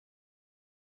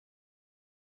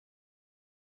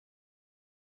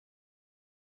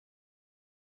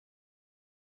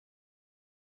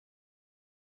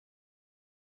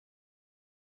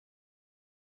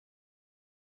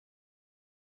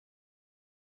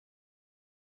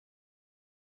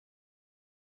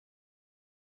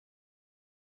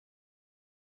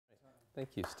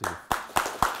Thank you, Steve.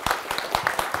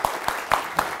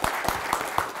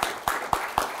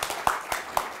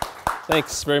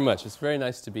 Thanks very much. It's very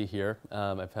nice to be here.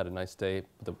 I've had a nice day.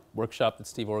 The workshop that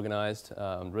Steve organized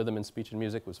on rhythm and speech and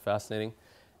music was fascinating,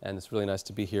 and it's really nice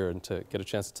to be here and to get a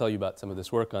chance to tell you about some of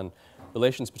this work on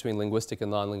relations between linguistic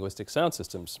and non-linguistic sound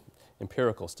systems,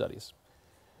 empirical studies.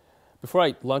 Before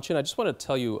I launch in, I just want to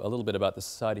tell you a little bit about the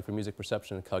Society for Music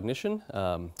Perception and Cognition.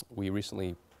 We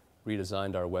recently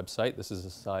redesigned our website. This is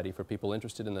a society for people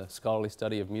interested in the scholarly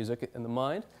study of music and the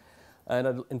mind. And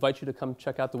I'd invite you to come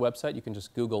check out the website. You can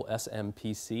just Google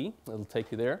SMPC. It'll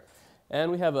take you there.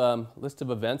 And we have a list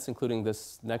of events, including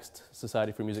this next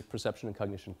Society for Music Perception and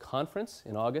Cognition conference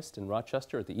in August in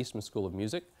Rochester at the Eastman School of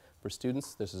Music. For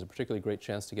students, this is a particularly great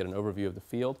chance to get an overview of the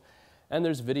field. And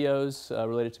there's videos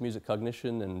related to music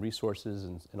cognition and resources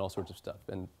and all sorts of stuff,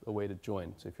 and a way to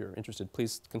join. So if you're interested,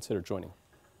 please consider joining.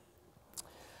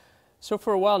 So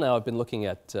for a while now, I've been looking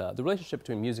at the relationship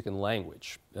between music and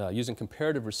language, using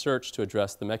comparative research to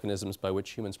address the mechanisms by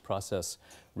which humans process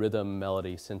rhythm,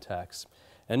 melody, syntax,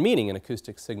 and meaning in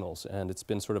acoustic signals. And it's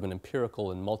been sort of an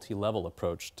empirical and multi-level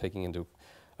approach, taking into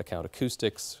account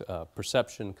acoustics,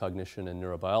 perception, cognition, and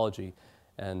neurobiology.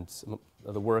 And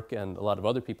the work and a lot of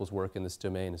other people's work in this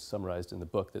domain is summarized in the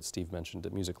book that Steve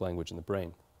mentioned, Music, Language, and the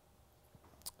Brain.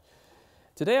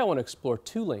 Today I want to explore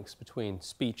two links between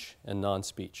speech and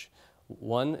non-speech.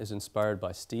 One is inspired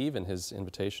by Steve and his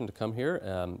invitation to come here.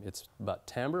 It's about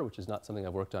timbre, which is not something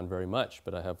I've worked on very much,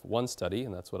 but I have one study,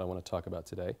 and that's what I want to talk about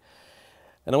today.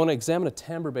 And I want to examine a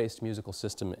timbre-based musical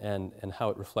system and how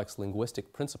it reflects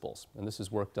linguistic principles. And this is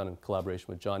work done in collaboration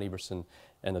with John Everson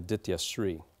and Aditya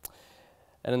Sri.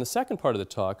 And in the second part of the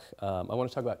talk, I want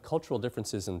to talk about cultural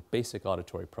differences in basic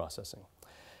auditory processing.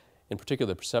 In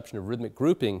particular, the perception of rhythmic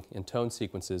grouping in tone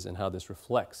sequences and how this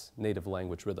reflects native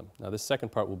language rhythm. Now, this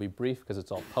second part will be brief because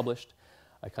it's all published.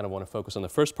 I kind of want to focus on the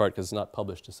first part because it's not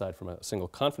published aside from a single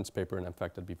conference paper, and in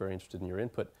fact, I'd be very interested in your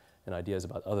input and ideas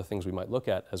about other things we might look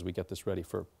at as we get this ready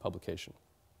for publication.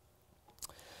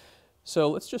 So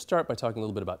let's just start by talking a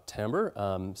little bit about timbre.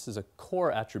 This is a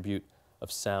core attribute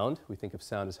of sound. We think of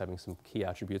sound as having some key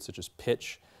attributes such as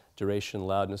pitch, duration,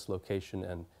 loudness, location,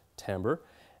 and timbre.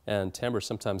 And timbre is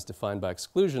sometimes defined by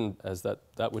exclusion as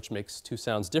that which makes two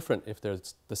sounds different if they're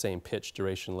the same pitch,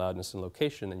 duration, loudness, and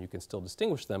location, and you can still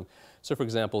distinguish them. So for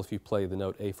example, if you play the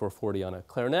note A440 on a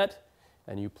clarinet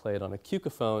and you play it on a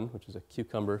cucaphone, which is a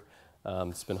cucumber,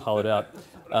 it's been hollowed out,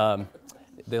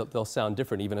 they'll sound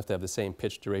different even if they have the same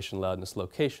pitch, duration, loudness,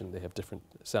 location. They have different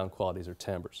sound qualities or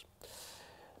timbres.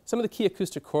 Some of the key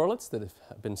acoustic correlates that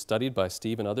have been studied by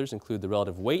Steve and others include the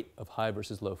relative weight of high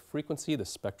versus low frequency, the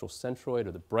spectral centroid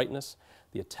or the brightness,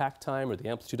 the attack time or the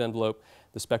amplitude envelope,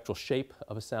 the spectral shape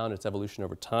of a sound, its evolution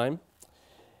over time.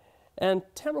 And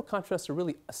timbral contrasts are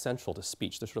really essential to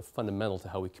speech. They're sort of fundamental to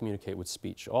how we communicate with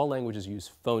speech. All languages use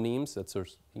phonemes. That's sort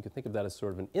of, you can think of that as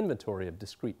sort of an inventory of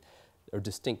discrete or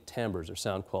distinct timbres or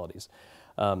sound qualities.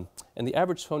 And the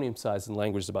average phoneme size in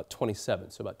language is about 27,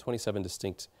 so about 27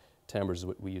 distinct timbres is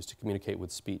what we use to communicate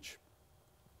with speech.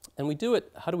 And we do it,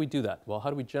 how do we do that? Well, how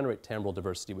do we generate timbral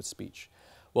diversity with speech?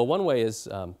 Well, one way is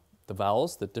the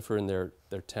vowels that differ in their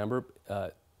timbre,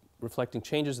 reflecting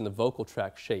changes in the vocal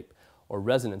tract shape, or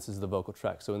resonances of the vocal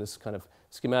tract. So in this kind of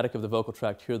schematic of the vocal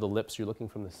tract, here are the lips, you're looking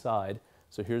from the side.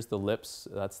 So here's the lips,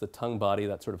 that's the tongue body,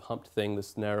 that sort of humped thing,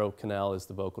 this narrow canal is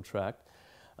the vocal tract.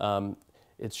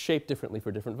 It's shaped differently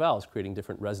for different vowels, creating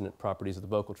different resonant properties of the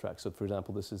vocal tract. So for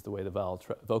example, this is the way the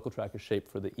vocal tract is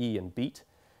shaped for the E and beat,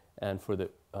 and for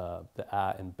the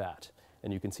A and bat.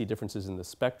 And you can see differences in the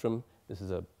spectrum. This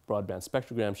is a broadband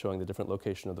spectrogram showing the different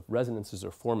location of the resonances or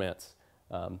formants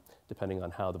depending on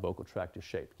how the vocal tract is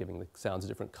shaped, giving the sounds a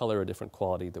different color, a different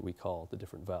quality that we call the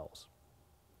different vowels.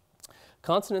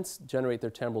 Consonants generate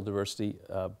their timbral diversity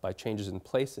by changes in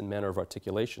place and manner of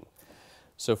articulation.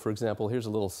 So for example, here's a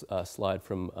little slide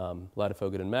from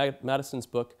Ladefoged and Madison's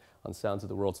book on sounds of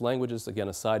the world's languages. Again,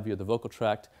 a side view of the vocal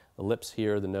tract, the lips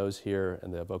here, the nose here,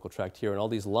 and the vocal tract here. And all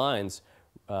these lines,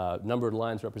 numbered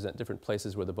lines, represent different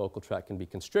places where the vocal tract can be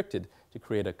constricted to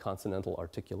create a consonantal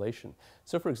articulation.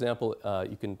 So for example,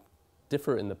 you can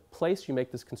differ in the place you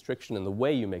make this constriction and the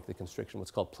way you make the constriction,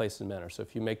 what's called place and manner. So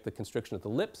if you make the constriction at the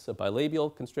lips, a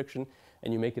bilabial constriction,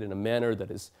 and you make it in a manner that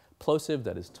is plosive,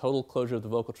 that is total closure of the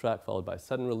vocal tract followed by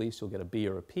sudden release, you'll get a B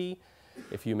or a P.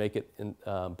 If you make it in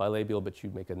bilabial, but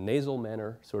you make a nasal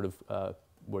manner, sort of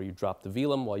where you drop the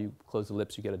velum while you close the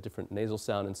lips, you get a different nasal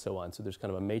sound and so on. So there's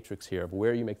kind of a matrix here of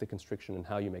where you make the constriction and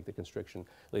how you make the constriction,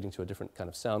 leading to a different kind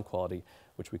of sound quality,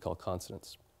 which we call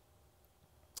consonants.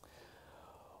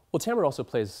 Well, timbre also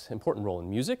plays an important role in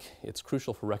music. It's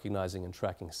crucial for recognizing and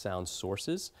tracking sound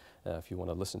sources. If you want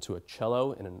to listen to a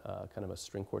cello in kind of a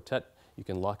string quartet, you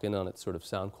can lock in on its sort of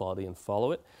sound quality and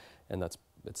follow it, and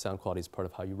its sound quality is part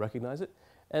of how you recognize it.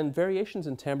 And variations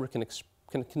in timbre can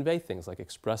convey things like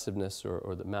expressiveness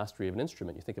or the mastery of an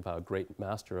instrument. You think of how a great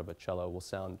master of a cello will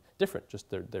sound different, just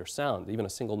their sound, even a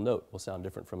single note will sound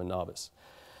different from a novice,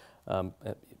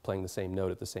 playing the same note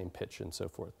at the same pitch and so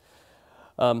forth.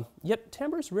 Yet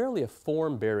timbre is rarely a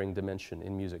form-bearing dimension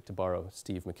in music, to borrow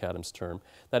Steve McAdams' term.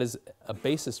 That is a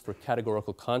basis for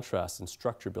categorical contrast and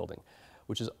structure building,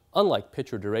 which is unlike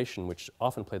pitch or duration, which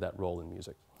often play that role in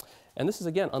music. And this is,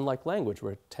 again, unlike language,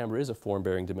 where timbre is a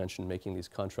form-bearing dimension, making these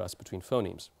contrasts between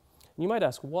phonemes. And you might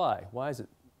ask why? Why is it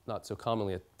not so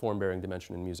commonly a form-bearing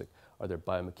dimension in music? Are there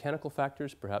biomechanical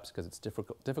factors, perhaps because it's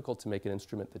difficult to make an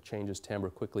instrument that changes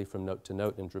timbre quickly from note to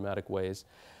note in dramatic ways?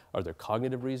 Are there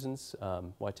cognitive reasons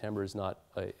why timbre is not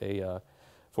a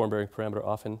form-bearing parameter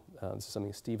often? This is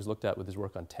something Steve has looked at with his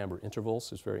work on timbre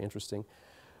intervals. It's very interesting.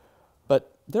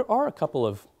 But there are a couple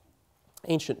of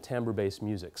ancient timbre-based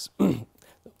musics.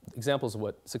 Examples of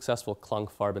what successful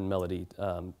Klangfarben melody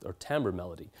or timbre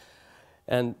melody.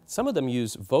 And some of them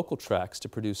use vocal tracks to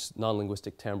produce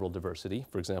non-linguistic timbral diversity.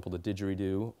 For example, the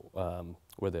didgeridoo,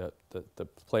 where the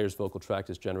player's vocal tract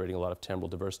is generating a lot of timbral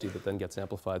diversity that then gets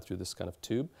amplified through this kind of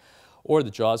tube. Or the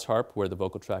Jaws harp, where the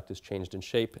vocal tract is changed in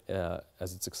shape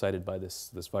as it's excited by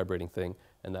this vibrating thing,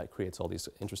 and that creates all these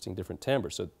interesting different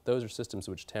timbres. So those are systems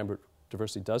in which timbre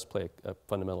diversity does play a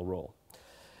fundamental role.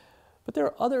 But there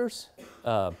are others,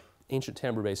 ancient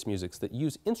timbre-based musics that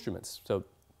use instruments, so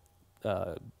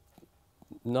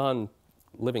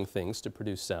non-living things to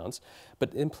produce sounds,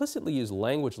 but implicitly use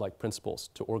language-like principles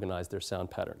to organize their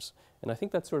sound patterns. And I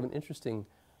think that's sort of an interesting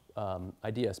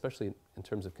idea, especially in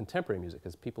terms of contemporary music,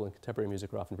 because people in contemporary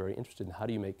music are often very interested in how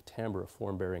do you make timbre a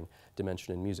form-bearing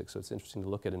dimension in music. So it's interesting to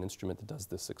look at an instrument that does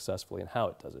this successfully and how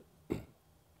it does it.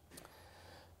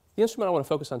 The instrument I want to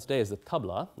focus on today is the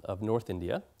tabla of North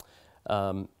India.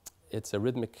 It's a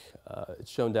rhythmic, it's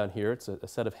shown down here. It's a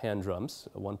set of hand drums,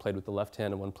 one played with the left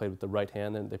hand and one played with the right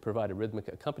hand, and they provide a rhythmic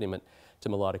accompaniment to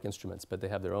melodic instruments, but they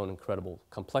have their own incredible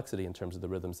complexity in terms of the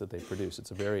rhythms that they produce.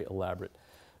 It's a very elaborate,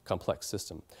 complex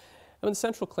system. And the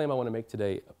central claim I want to make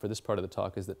today for this part of the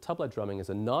talk is that tabla drumming is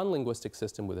a non-linguistic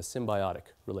system with a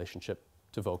symbiotic relationship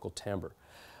to vocal timbre,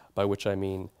 by which I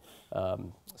mean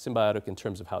symbiotic in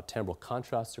terms of how timbral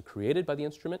contrasts are created by the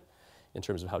instrument, in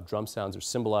terms of how drum sounds are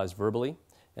symbolized verbally,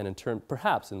 and in turn,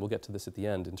 perhaps, and we'll get to this at the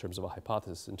end in terms of a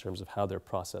hypothesis, in terms of how they're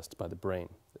processed by the brain,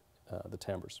 the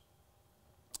timbres.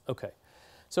 Okay,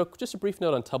 so just a brief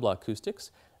note on tabla acoustics.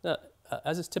 Now,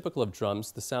 as is typical of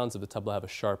drums, the sounds of the tabla have a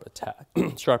sharp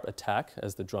attack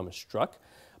as the drum is struck.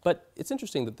 But it's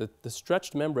interesting that the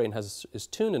stretched membrane is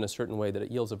tuned in a certain way that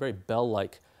it yields a very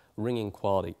bell-like ringing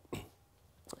quality.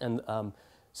 And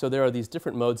so there are these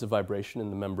different modes of vibration in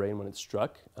the membrane when it's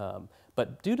struck.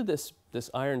 But due to this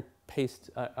iron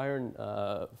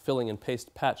filling and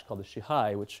paste patch called the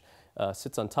shihai, which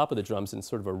sits on top of the drums in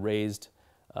sort of a raised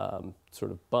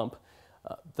sort of bump,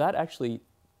 that actually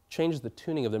changes the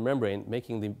tuning of the membrane,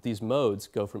 making these modes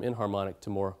go from inharmonic to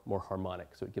more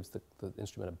harmonic. So it gives the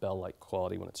instrument a bell-like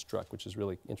quality when it's struck, which is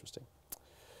really interesting.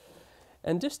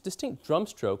 And distinct drum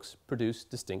strokes produce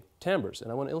distinct timbres. And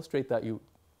I want to illustrate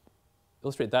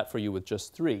that for you with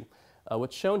just three.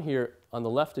 What's shown here on the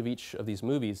left of each of these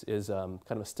movies is kind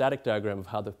of a static diagram of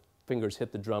how the fingers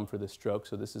hit the drum for this stroke.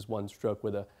 So this is one stroke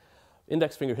where the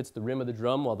index finger hits the rim of the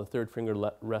drum while the third finger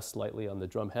rests lightly on the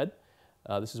drum head.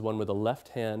 This is one where the left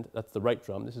hand, that's the right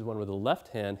drum, this is one where the left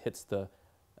hand hits the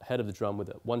head of the drum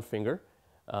with one finger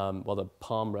while the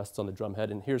palm rests on the drum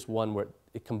head. And here's one where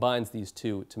it combines these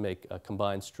two to make a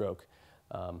combined stroke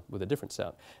with a different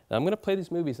sound. Now I'm going to play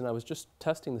these movies, and I was just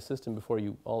testing the system before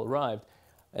you all arrived.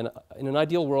 And in an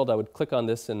ideal world, I would click on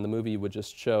this and the movie would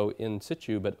just show in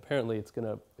situ, but apparently it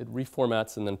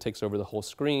reformats and then takes over the whole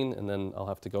screen, and then I'll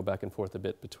have to go back and forth a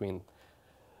bit between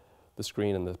the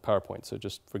screen and the PowerPoint, so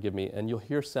just forgive me. And you'll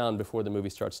hear sound before the movie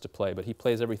starts to play, but he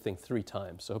plays everything 3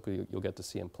 times, so hopefully you'll get to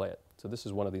see him play it. So this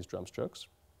is one of these drum strokes.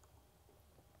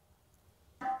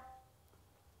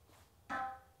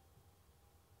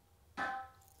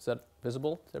 Is that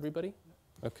visible to everybody?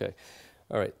 Okay.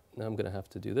 All right, now I'm going to have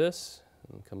to do this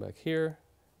and come back here.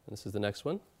 And this is the next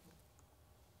one.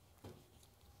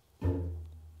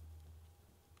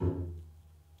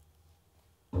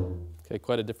 Okay,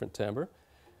 quite a different timbre.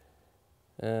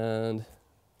 And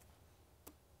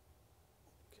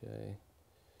okay.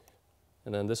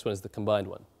 And then this one is the combined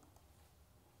one.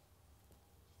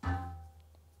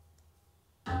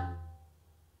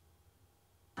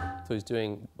 So he's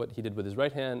doing what he did with his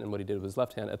right hand and what he did with his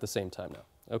left hand at the same time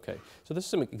now. Okay, so this is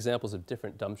some examples of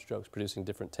different dumb strokes producing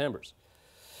different timbres.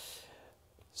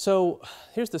 So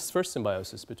here's this first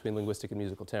symbiosis between linguistic and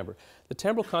musical timbre. The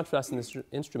timbral contrasts in this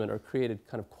instrument are created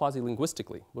kind of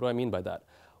quasi-linguistically. What do I mean by that?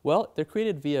 Well, they're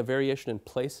created via variation in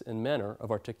place and manner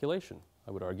of articulation,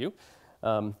 I would argue,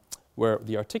 where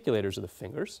the articulators are the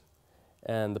fingers,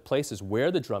 and the place is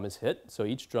where the drum is hit. So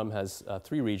each drum has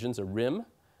 3 regions, a rim,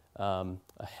 a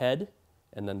head,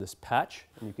 and then this patch,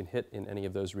 and you can hit in any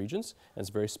of those regions. And it's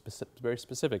very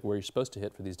specific where you're supposed to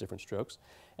hit for these different strokes.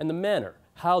 And the manner,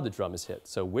 how the drum is hit.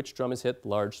 So which drum is hit,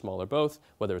 large, small, or both,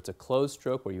 whether it's a closed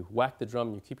stroke where you whack the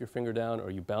drum, you keep your finger down, or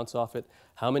you bounce off it,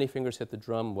 how many fingers hit the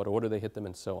drum, what order they hit them,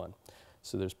 and so on.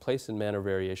 So there's place and manner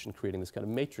variation creating this kind of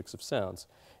matrix of sounds.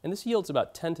 And this yields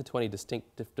about 10 to 20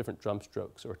 distinct different drum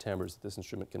strokes or timbres that this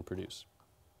instrument can produce.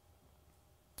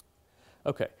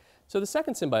 Okay. So the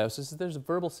second symbiosis is there's a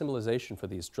verbal symbolization for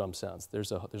these drum sounds.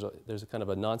 There's a kind of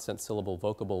a nonsense syllable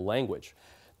vocable language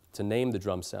to name the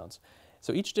drum sounds.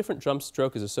 So each different drum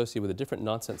stroke is associated with a different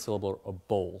nonsense syllable or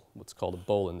bowl, what's called a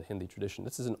bowl in the Hindi tradition.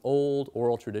 This is an old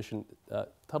oral tradition.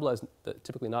 Tabla is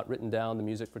typically not written down, the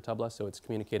music for tabla, so it's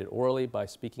communicated orally by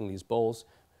speaking these bowls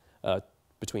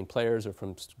between players or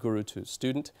from guru to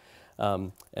student.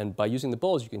 And by using the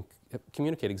bowls, you can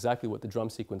communicate exactly what the drum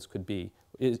sequence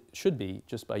should be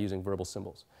just by using verbal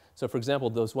symbols. So for example,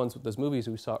 those movies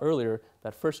we saw earlier,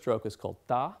 that first stroke is called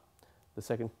ta, the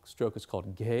second stroke is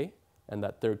called ge, and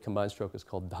that third combined stroke is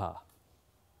called dha.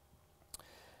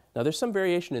 Now there's some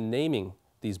variation in naming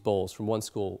these bowls from one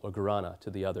school or gharana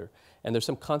to the other, and there's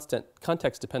some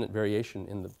context-dependent variation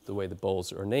in the way the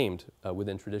bowls are named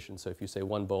within tradition. So if you say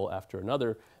one bowl after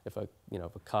another, if a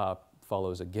ka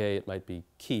follows a ge, it might be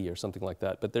ki or something like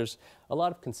that. But there's a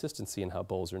lot of consistency in how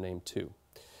bowls are named too.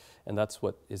 And that's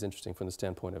what is interesting from the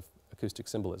standpoint of acoustic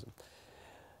symbolism.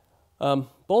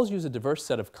 Bowls use a diverse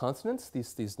set of consonants,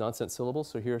 these nonsense syllables.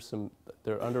 So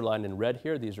they're underlined in red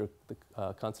here. These are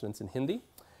the consonants in Hindi.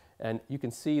 And you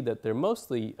can see that they're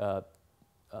mostly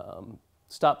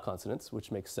stop consonants,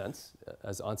 which makes sense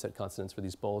as onset consonants for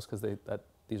these bowls, because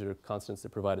these are consonants that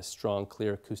provide a strong,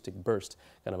 clear acoustic burst,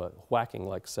 kind of a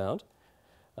whacking-like sound.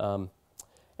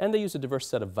 And they use a diverse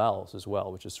set of vowels as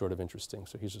well, which is sort of interesting.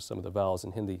 So here's just some of the vowels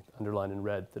in Hindi underlined in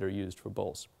red that are used for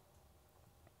bowls.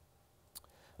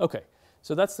 Okay,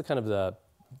 so that's the kind of the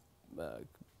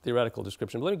theoretical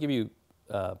description. But let me give you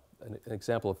an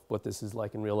example of what this is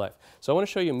like in real life. So I want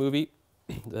to show you a movie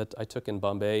that I took in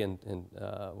Bombay when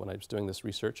I was doing this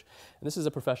research. And this is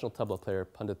a professional tabla player,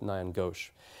 Pandit Nayan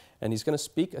Ghosh. And he's going to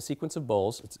speak a sequence of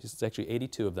bowls. It's actually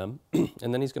 82 of them.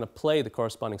 And then he's going to play the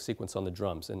corresponding sequence on the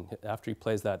drums. And after he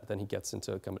plays that, then he gets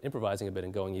into kind of improvising a bit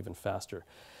and going even faster.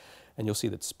 And you'll see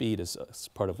that speed is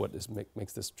part of what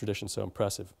makes this tradition so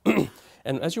impressive.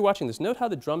 And as you're watching this, note how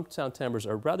the drum sound timbres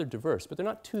are rather diverse, but they're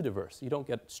not too diverse. You don't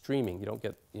get streaming. You don't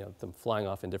get them flying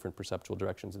off in different perceptual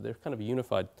directions. They're kind of a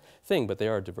unified thing, but they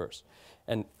are diverse.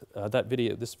 And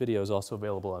this video is also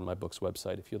available on my book's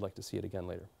website if you'd like to see it again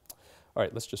later. All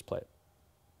right, let's just play it.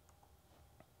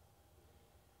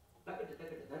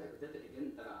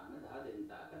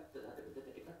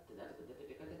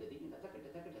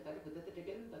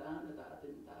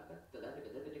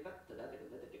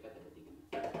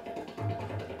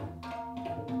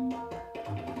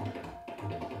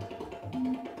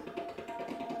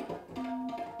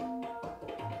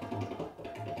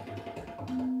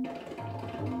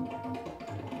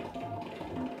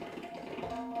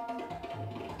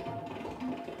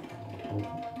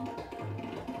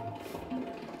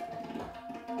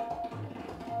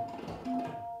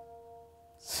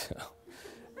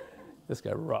 This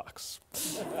guy rocks.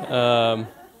 All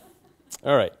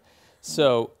right,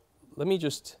 so let me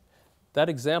just, that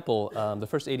example, the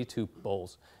first 82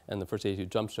 bowls and the first 82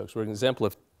 drum strokes were an example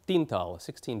of tintal,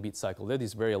 a 16-beat cycle. They're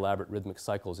these very elaborate rhythmic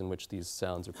cycles in which these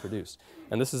sounds are produced.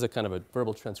 And this is a kind of a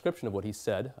verbal transcription of what he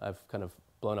said. I've kind of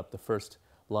blown up the first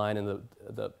line, and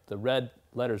the red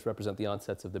letters represent the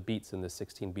onsets of the beats in this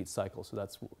 16-beat cycle. So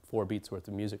that's 4 beats worth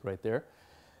of music right there.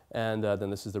 And then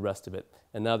this is the rest of it.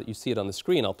 And now that you see it on the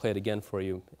screen, I'll play it again for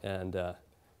you, and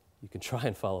you can try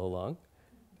and follow along.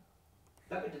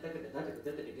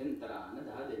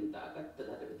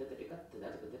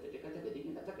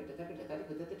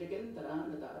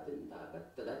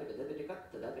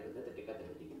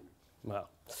 Wow.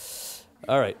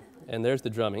 All right, and there's the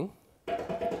drumming.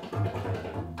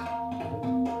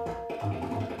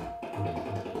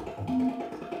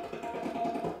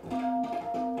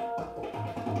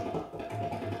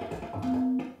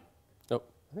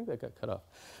 I think that got cut off.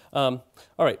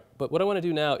 All right, but what I want to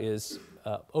do now is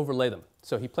overlay them.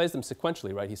 So he plays them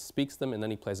sequentially, right? He speaks them and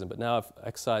then he plays them. But now I've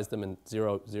excised them and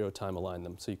zero time aligned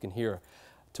them. So you can hear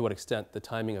to what extent the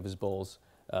timing of his bowls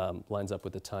lines up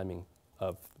with the timing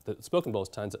of the spoken bowls,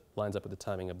 lines up with the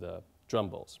timing of the drum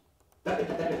bowls. So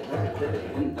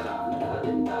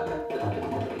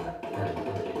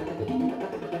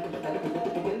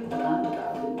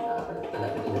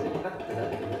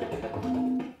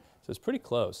it's pretty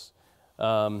close.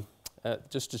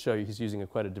 Just to show you, he's using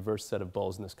quite a diverse set of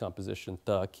bowls in this composition: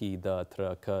 ta, ki, da,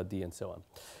 tra, ka, di, and so on.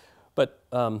 But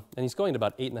and he's going to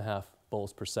about 8.5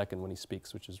 bowls per second when he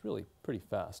speaks, which is really pretty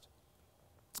fast.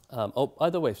 Oh, by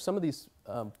the way, some of these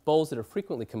bowls that are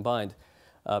frequently combined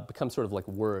become sort of like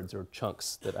words or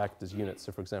chunks that act as units.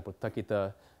 So, for example,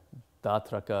 takita,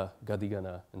 datraka,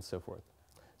 gadigana, and so forth.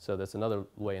 So that's another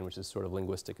way in which this sort of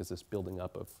linguistic is this building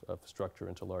up of structure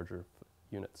into larger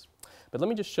units. But let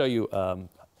me just show you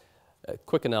a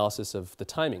quick analysis of the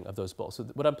timing of those bowls. So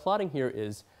what I'm plotting here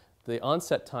is the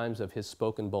onset times of his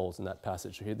spoken bowls in that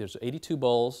passage. So here there's 82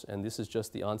 bowls, and this is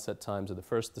just the onset times of the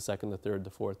first, the second, the third, the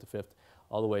fourth, the fifth,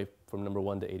 all the way from number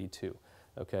 1 to 82.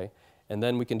 Okay? And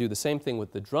then we can do the same thing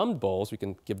with the drummed bowls. We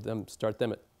can start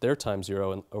them at their time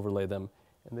 0 and overlay them,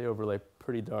 and they overlay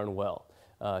pretty darn well.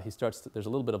 There's a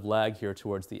little bit of lag here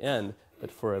towards the end,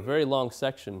 but for a very long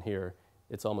section here,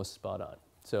 it's almost spot on.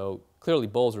 So clearly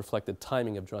bowls reflect the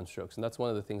timing of drum strokes, and that's one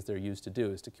of the things they're used to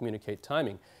do, is to communicate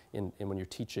timing in when you're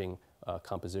teaching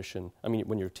composition. I mean,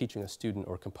 when you're teaching a student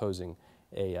or composing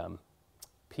a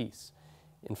piece.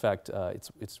 In fact,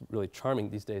 it's really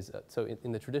charming these days. So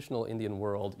in the traditional Indian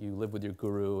world, you live with your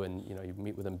guru, and you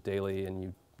meet with him daily, and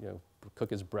you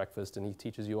cook his breakfast, and he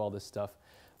teaches you all this stuff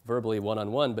verbally,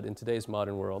 one-on-one. But in today's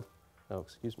modern world, oh,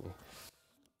 excuse me.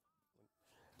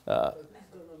 Done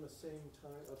on the same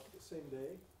time, the same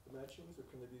day, the matchings, or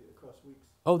can they be across weeks?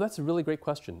 Oh, that's a really great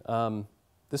question.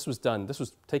 This was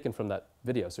taken from that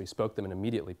video, so he spoke them and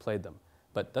immediately played them.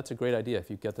 But that's a great idea. If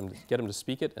you get them to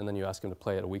speak it, and then you ask him to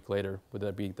play it a week later, would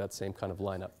that be that same kind of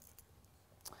lineup?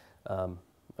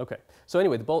 Okay. So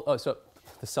anyway, so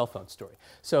the cell phone story.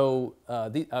 So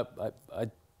I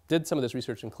did some of this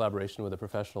research in collaboration with a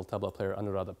professional tabla player,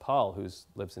 Anuradha Pal, who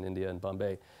lives in India and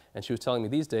Bombay, and she was telling me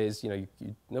these days,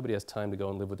 nobody has time to go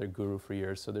and live with their guru for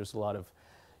years. So there's a lot of,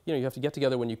 you have to get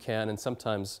together when you can, and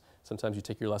sometimes you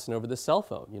take your lesson over the cell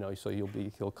phone. So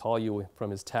he'll call you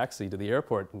from his taxi to the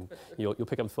airport, and you'll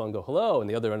pick up the phone and go hello, and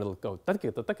the other end will go so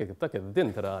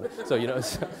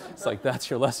it's like that's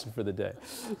your lesson for the day.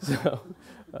 So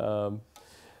all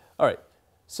right,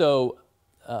 so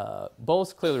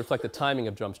bowls clearly reflect the timing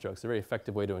of drum strokes, a very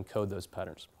effective way to encode those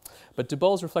patterns. But do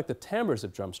bowls reflect the timbres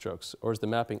of drum strokes, or is the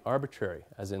mapping arbitrary,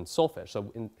 as in solfege?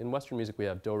 So in Western music we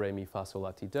have do, re, mi, fa, sol,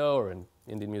 la, ti, do, or in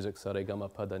Indian music sa, re, ga, ma,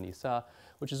 pa, da, ni, sa,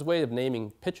 which is a way of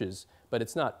naming pitches, but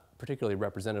it's not particularly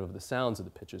representative of the sounds of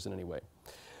the pitches in any way.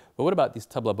 But what about these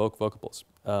tabla vocables?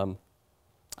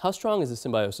 How strong is the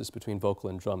symbiosis between vocal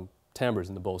and drum timbres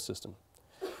in the bowl system?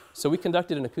 So we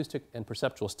conducted an acoustic and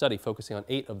perceptual study focusing on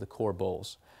 8 of the core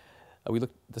bowls.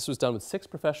 This was done with 6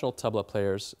 professional tabla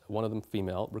players, one of them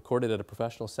female, recorded at a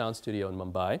professional sound studio in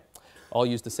Mumbai. All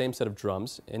used the same set of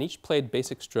drums, and each played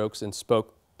basic strokes and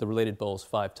spoke the related bowls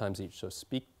 5 times each. So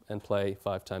speak and play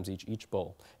 5 times each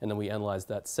bowl. And then we analyzed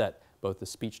that set, both the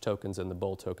speech tokens and the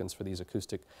bowl tokens for these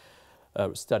acoustic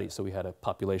studies. So we had a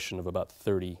population of about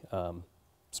 30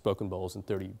 spoken bowls and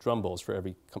 30 drum bowls for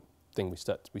every thing we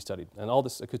studied. And all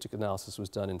this acoustic analysis was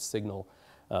done in Signal,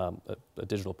 a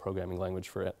digital programming language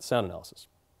for sound analysis.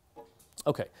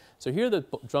 Okay, so here are the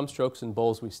drum strokes and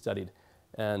bowls we studied.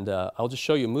 And I'll just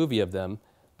show you a movie of them.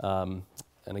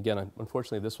 And again,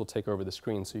 unfortunately, this will take over the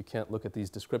screen, so you can't look at these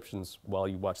descriptions while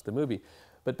you watch the movie.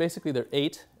 But basically, they're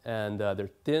 8, and they're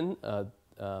thin.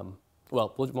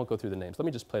 Well, we won't go through the names. Let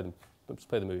me just play them. Let me just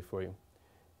play the movie for you.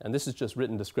 And this is just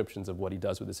written descriptions of what he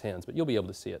does with his hands, but you'll be able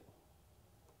to see it.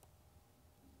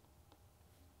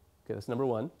 Okay, that's number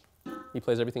 1. He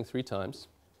plays everything 3 times.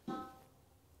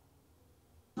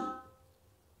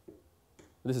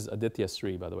 This is Aditya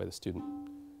Sri, by the way, the student.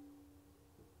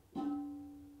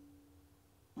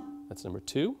 That's number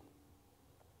 2.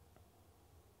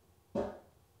 That's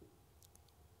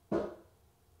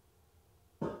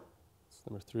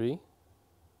number 3.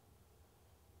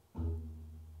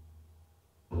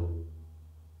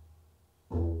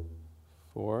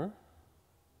 4.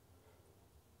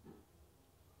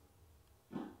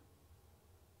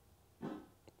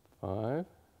 5.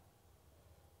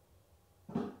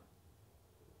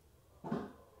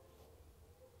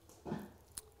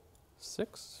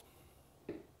 6.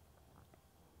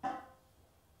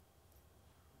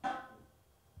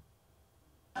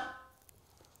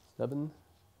 7.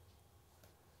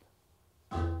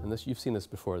 And this, you've seen this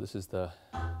before. This is the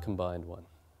combined one.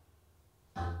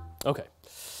 Okay.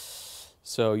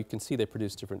 So you can see they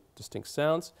produce different distinct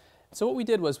sounds. So what we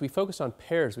did was we focused on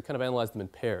pairs. We kind of analyzed them in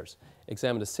pairs,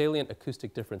 examined a salient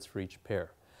acoustic difference for each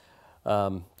pair.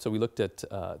 So we looked at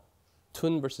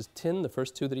tun versus tin, the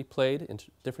first two that he played,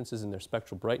 differences in their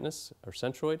spectral brightness or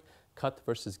centroid. Cut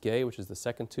versus gay, which is the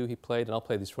second two he played, and I'll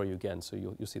play these for you again, so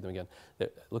you'll see them again. They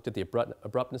looked at the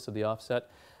abruptness of the offset.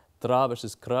 Tra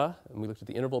versus kra, and we looked at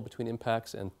the interval between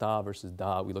impacts, and ta versus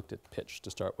da, we looked at pitch to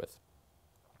start with.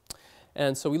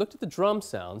 And so we looked at the drum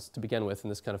sounds to begin with in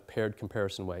this kind of paired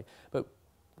comparison way. But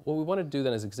what we wanted to do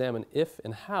then is examine if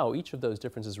and how each of those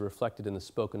differences are reflected in the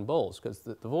spoken bowls, because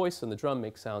the voice and the drum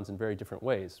make sounds in very different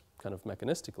ways, kind of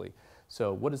mechanistically.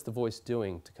 So what is the voice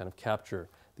doing to kind of capture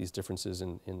these differences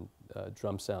in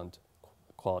drum sound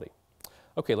quality?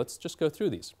 Okay, let's just go through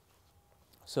these.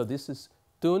 So this is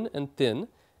tun and tin,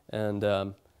 and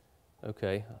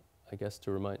okay, I guess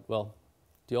to remind, well,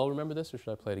 do you all remember this, or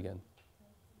should I play it again?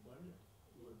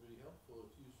 It would be helpful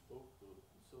if you spoke the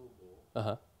syllable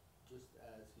Uh-huh. just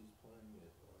as he's playing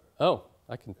it. Or Oh,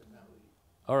 I can.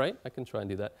 All right, I can try and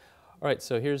do that. All right,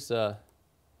 so here's tun,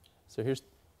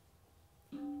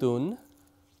 tun,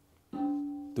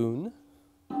 tun.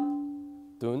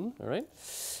 All right,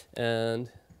 and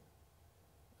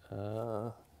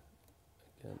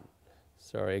again,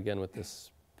 sorry again with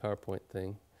this PowerPoint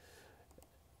thing.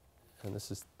 And this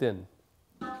is tin,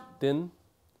 tin,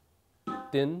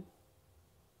 tin,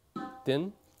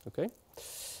 tin. Okay,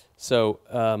 so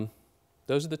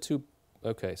those are the two.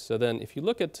 Okay, so then if you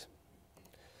look at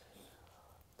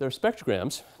their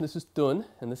spectrograms, this is tun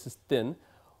and this is tin.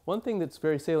 One thing that's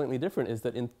very saliently different is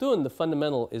that in tun, the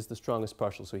fundamental is the strongest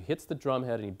partial. So he hits the drum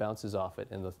head and he bounces off it,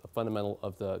 and the fundamental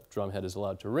of the drum head is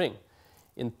allowed to ring.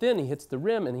 In tin, he hits the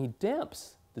rim and he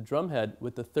damps the drum head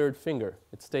with the third finger.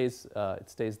 It stays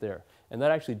there. And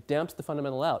that actually damps the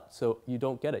fundamental out, so you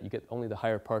don't get it. You get only the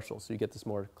higher partial, so you get this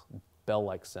more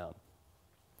bell-like sound.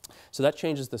 So that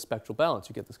changes the spectral balance.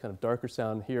 You get this kind of darker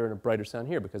sound here and a brighter sound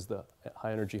here because the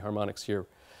high energy harmonics here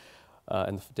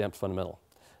and the damped fundamental.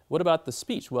 What about the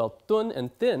speech? Well, tun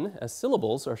and tin as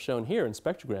syllables are shown here in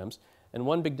spectrograms, and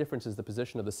one big difference is the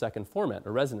position of the second formant,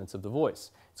 or resonance of the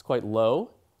voice. It's quite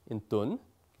low in tun,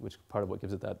 which is part of what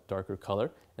gives it that darker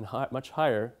color, and much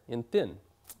higher in tin.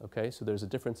 Okay, so there's a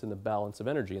difference in the balance of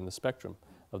energy in the spectrum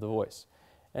of the voice.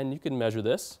 And you can measure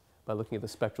this by looking at the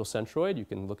spectral centroid. You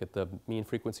can look at the mean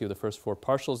frequency of the first four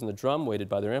partials in the drum weighted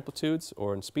by their amplitudes,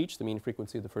 or in speech, the mean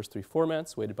frequency of the first three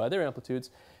formants weighted by their amplitudes,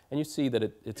 and you see that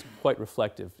it's quite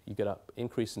reflective. You get an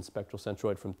increase in spectral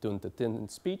centroid from tun to tin in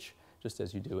speech, just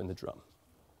as you do in the drum.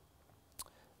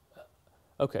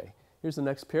 Okay, here's the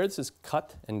next pair. This is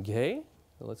cut and gay.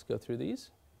 So let's go through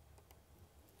these.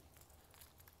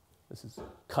 This is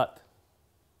cut,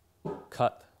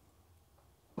 cut,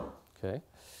 okay,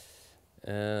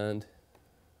 and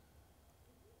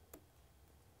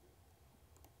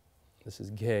this is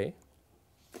gay,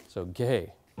 so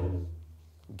gay,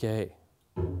 gay,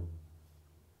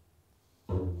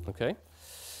 okay,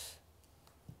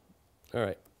 all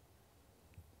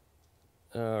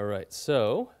right,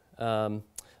 so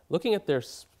looking at their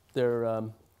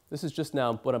this is just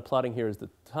now, what I'm plotting here is the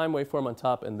time waveform on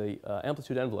top and the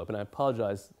amplitude envelope, and I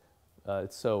apologize,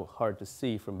 it's so hard to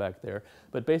see from back there,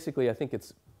 but basically I think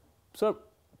it's sort of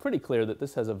pretty clear that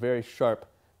this has a very sharp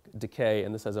decay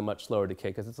and this has a much slower decay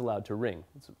because it's allowed to ring.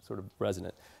 It's sort of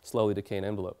resonant, slowly decaying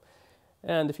envelope.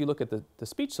 And if you look at the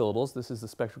speech syllables, this is the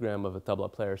spectrogram of a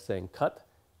tabla player saying cut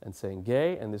and saying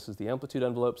gay, and this is the amplitude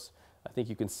envelopes. I think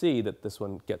you can see that this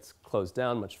one gets closed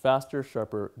down much faster,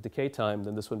 sharper decay time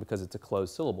than this one because it's a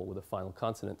closed syllable with a final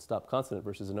consonant, stop consonant,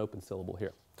 versus an open syllable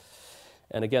here.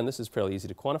 And again, this is fairly easy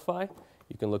to quantify.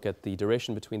 You can look at the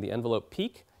duration between the envelope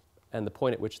peak and the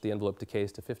point at which the envelope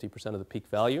decays to 50% of the peak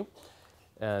value,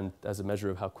 and as a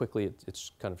measure of how quickly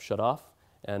it's kind of shut off.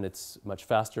 And it's much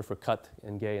faster for cut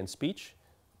and gay in speech,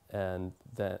 and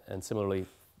similarly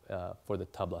for the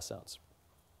tabla sounds.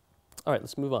 All right,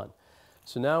 let's move on.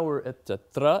 So now we're at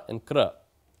tra and kra.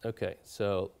 Okay,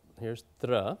 so here's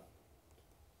tra,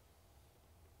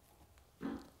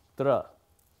 tra,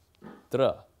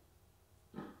 tra.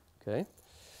 Okay,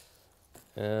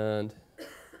 and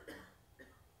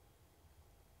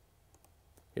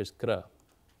here's kra.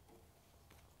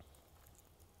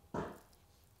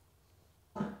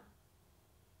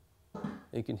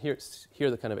 You can hear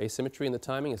the kind of asymmetry in the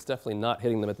timing. It's definitely not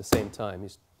hitting them at the same time.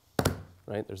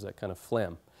 Right? There's that kind of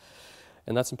flam.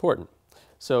 And that's important.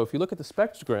 So if you look at the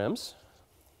spectrograms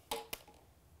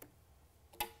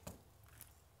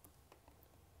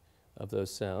of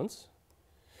those sounds,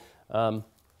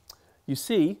 you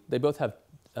see they both have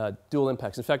dual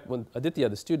impacts. In fact, when Aditya,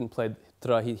 the student, played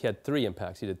tra, he had 3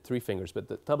 impacts. He did 3 fingers, but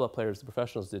the tabla players, the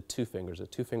professionals, did 2 fingers, a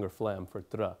 2-finger flam for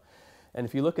tra. And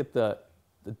if you look at the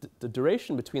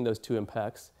duration between those 2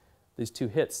 impacts, these 2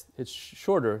 hits, it's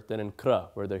shorter than in kra,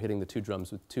 where they're hitting the 2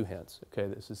 drums with 2 hands.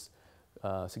 Okay, this is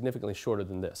significantly shorter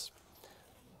than this.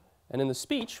 And in the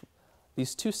speech,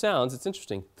 these 2 sounds, it's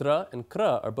interesting, tra and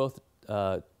kra are both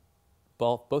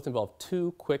involve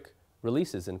 2 quick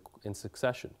releases in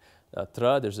succession.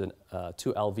 Tra, there's 2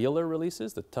 alveolar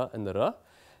releases, the ta and the ra,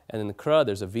 and in the kra,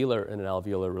 there's a velar and an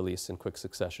alveolar release in quick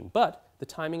succession. But the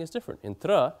timing is different. In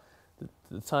tra,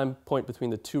 the time point between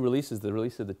the 2 releases, the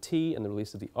release of the T and the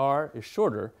release of the R, is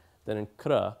shorter than in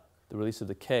kra, the release of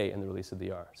the K and the release of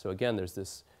the R. So again, there's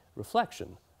this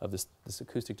reflection of this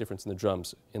acoustic difference in the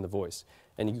drums in the voice.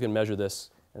 And you can measure this,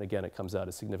 and again, it comes out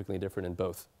as significantly different in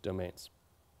both domains.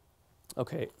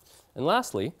 Okay, and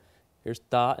lastly, here's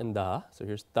da and da. So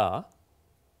here's da.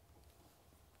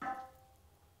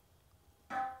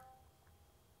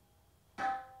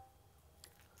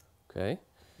 Okay.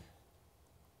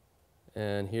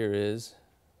 And here is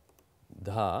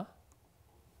da.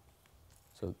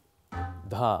 So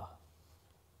da,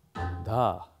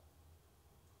 da,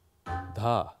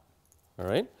 da. All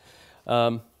right?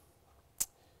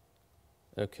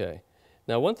 Okay.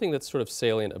 Now, one thing that's sort of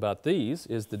salient about these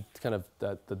is the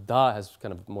da has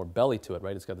kind of more belly to it,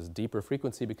 right? It's got this deeper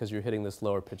frequency because you're hitting this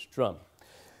lower pitched drum.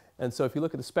 And so if you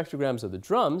look at the spectrograms of the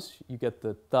drums, you get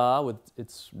the da with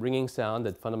its ringing sound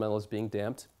that fundamental is being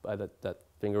damped by that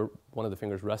finger, one of the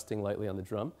fingers resting lightly on the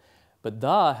drum. But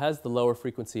da has the lower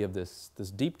frequency of this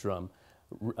deep drum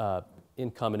in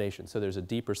combination, so there's a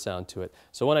deeper sound to it.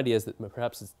 So one idea is that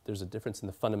perhaps there's a difference in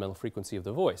the fundamental frequency of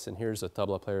the voice. And here's a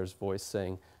tabla player's voice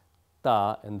saying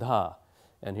da and da.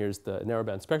 And here's the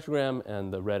narrowband spectrogram,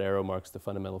 and the red arrow marks the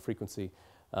fundamental frequency,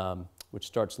 which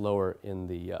starts lower in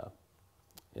the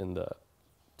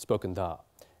spoken da.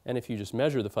 And if you just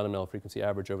measure the fundamental frequency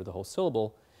average over the whole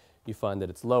syllable, you find that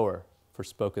it's lower for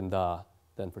spoken da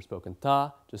than for spoken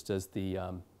ta, just as the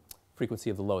frequency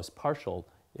of the lowest partial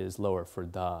is lower for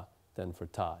da than for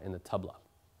ta in the tabla.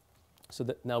 So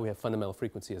that now we have fundamental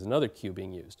frequency as another cue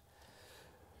being used.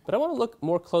 But I want to look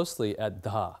more closely at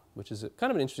da, which is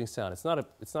kind of an interesting sound. It's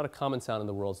not a common sound in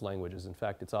the world's languages. In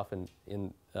fact, it's often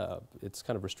it's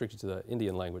kind of restricted to the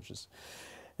Indian languages.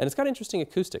 And it's got interesting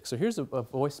acoustics. So here's a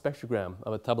voice spectrogram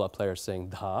of a tabla player saying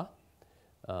da.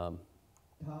 Da,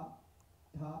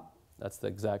 da. That's the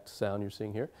exact sound you're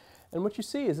seeing here. And what you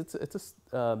see is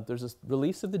there's this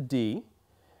release of the D,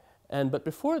 but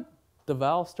before the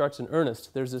vowel starts in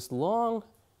earnest, there's this long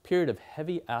period of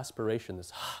heavy aspiration,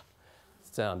 this ha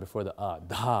sound before the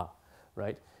da,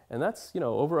 right? And that's,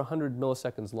 over 100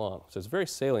 milliseconds long. So it's very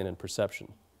salient in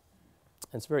perception.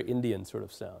 And it's a very Indian sort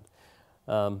of sound.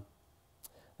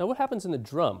 Now what happens in the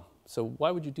drum? So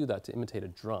why would you do that to imitate a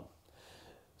drum?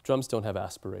 Drums don't have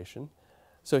aspiration.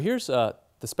 So here's the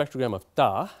spectrogram of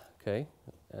da, okay?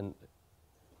 And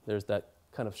there's that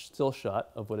kind of still shot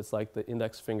of what it's like, the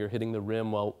index finger hitting the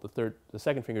rim while the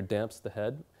second finger damps the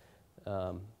head.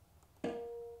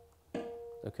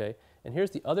 Okay, and here's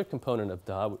the other component of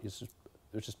da,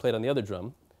 which is played on the other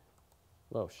drum.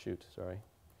 Oh, shoot, sorry.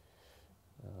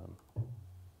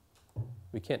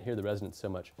 We can't hear the resonance so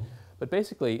much. But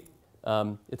basically,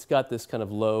 it's got this kind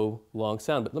of low, long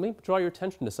sound. But let me draw your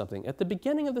attention to something. At the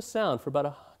beginning of the sound, for about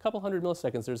a couple hundred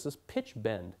milliseconds, there's this pitch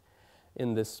bend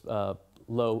in this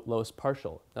lowest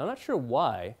partial. Now, I'm not sure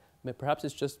why. Perhaps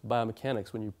it's just biomechanics.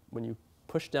 When you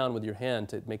push down with your hand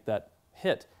to make that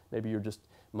hit, maybe you're just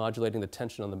modulating the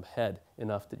tension on the head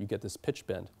enough that you get this pitch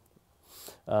bend.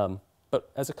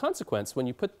 But as a consequence, when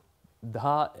you put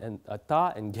da and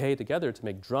ta and ge together to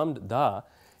make drummed da,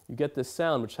 you get this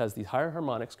sound which has the higher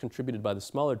harmonics contributed by the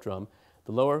smaller drum,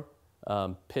 the lower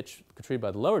pitch contributed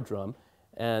by the lower drum,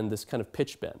 and this kind of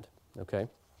pitch bend. Okay,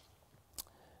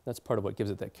 that's part of what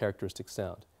gives it that characteristic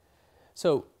sound.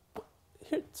 So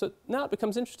now it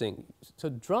becomes interesting. So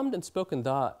drummed and spoken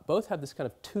da both have this kind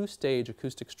of 2-stage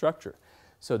acoustic structure.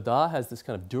 So da has this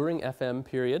kind of during FM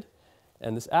period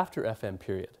and this after FM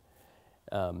period,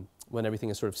 when everything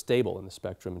is sort of stable in the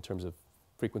spectrum in terms of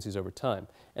frequencies over time.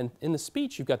 And in the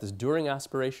speech, you've got this during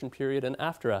aspiration period and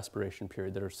after aspiration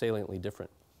period that are saliently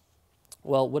different.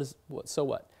 Well, so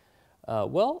what?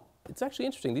 Well, it's actually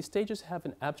interesting. These stages have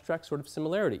an abstract sort of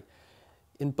similarity.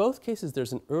 In both cases,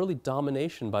 there's an early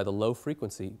domination by the low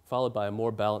frequency, followed by a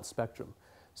more balanced spectrum.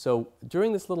 So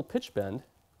during this little pitch bend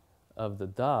of the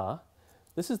da,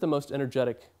 this is the most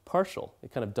energetic partial.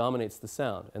 It kind of dominates the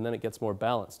sound, and then it gets more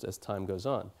balanced as time goes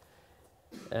on.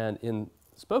 And in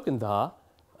spoken da,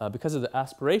 Because of the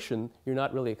aspiration, you're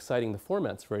not really exciting the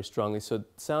formants very strongly, so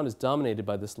sound is dominated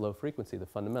by this low frequency, the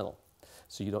fundamental.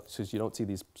 So you don't see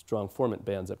these strong formant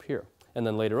bands up here. And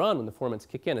then later on, when the formants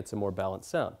kick in, it's a more balanced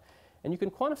sound. And you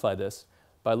can quantify this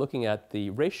by looking at the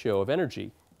ratio of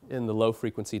energy in the low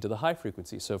frequency to the high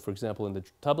frequency. So for example, in the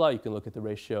tabla, you can look at the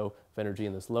ratio of energy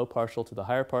in this low partial to the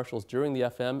higher partials during the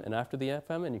FM and after the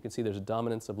FM, and you can see there's a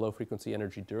dominance of low frequency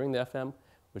energy during the FM,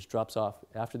 which drops off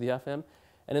after the FM.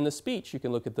 And in the speech, you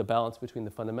can look at the balance between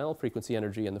the fundamental frequency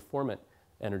energy and the formant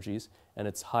energies, and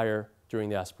it's higher during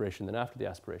the aspiration than after the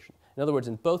aspiration. In other words,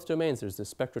 in both domains, there's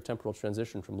this spectrotemporal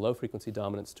transition from low frequency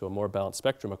dominance to a more balanced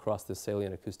spectrum across this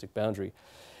salient acoustic boundary.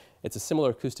 It's a similar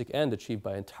acoustic end achieved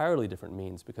by entirely different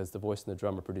means because the voice and the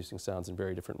drum are producing sounds in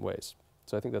very different ways.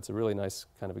 So I think that's a really nice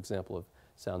kind of example of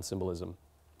sound symbolism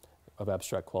of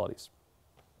abstract qualities.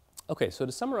 Okay, so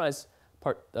to summarize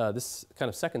this kind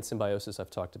of second symbiosis I've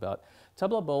talked about,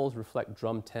 tabla bowls reflect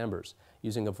drum timbres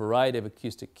using a variety of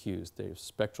acoustic cues. There's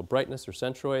spectral brightness or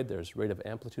centroid, there's rate of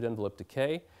amplitude envelope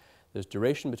decay, there's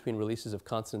duration between releases of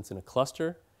consonants in a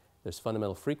cluster, there's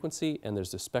fundamental frequency, and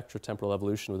there's the spectrotemporal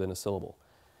evolution within a syllable.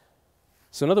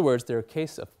 So in other words, they're a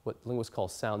case of what linguists call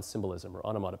sound symbolism or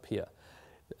onomatopoeia.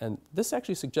 And this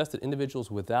actually suggests that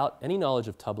individuals without any knowledge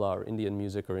of tabla or Indian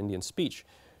music or Indian speech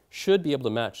should be able to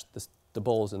match the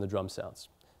bowls and the drum sounds.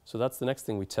 So that's the next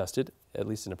thing we tested, at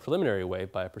least in a preliminary way,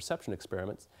 by a perception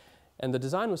experiment. And the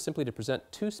design was simply to present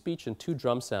two speech and two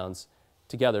drum sounds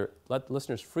together, let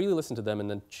listeners freely listen to them, and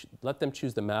then let them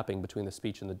choose the mapping between the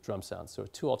speech and the drum sounds. So a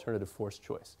two alternative force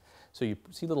choice. So you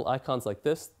see little icons like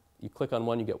this. You click on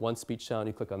one, you get one speech sound.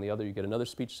 You click on the other, you get another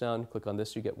speech sound. You click on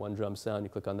this, you get one drum sound. You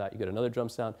click on that, you get another drum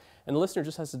sound. And the listener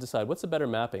just has to decide what's a better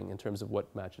mapping in terms of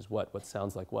what matches what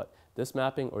sounds like what, this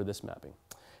mapping or this mapping.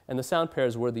 And the sound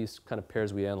pairs were these kind of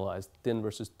pairs we analyzed, din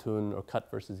versus tun, or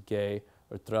cut versus gay,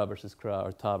 or tra versus kra,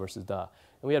 or ta versus da.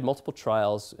 And we had multiple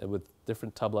trials with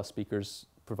different tabla speakers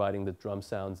providing the drum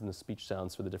sounds and the speech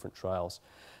sounds for the different trials.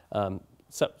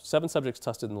 7 subjects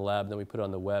tested in the lab, then we put it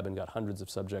on the web and got hundreds of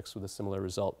subjects with a similar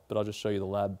result. But I'll just show you the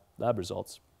lab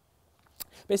results.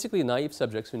 Basically, naive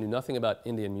subjects who knew nothing about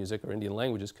Indian music or Indian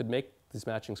languages could make these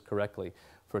matchings correctly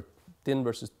for din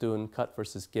versus tun, cut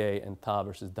versus gay, and ta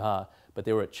versus da, but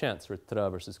they were at chance for tra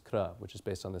versus kra, which is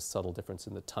based on this subtle difference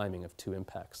in the timing of two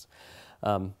impacts.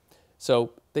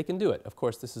 So they can do it. Of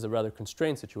course, this is a rather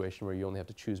constrained situation where you only have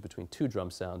to choose between 2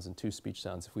 drum sounds and 2 speech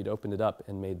sounds. If we'd opened it up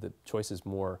and made the choices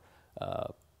more,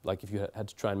 like if you had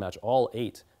to try and match all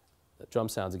 8 drum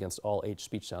sounds against all 8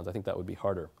 speech sounds, I think that would be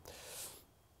harder.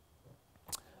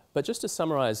 But just to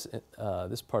summarize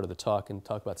this part of the talk and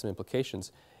talk about some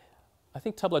implications, I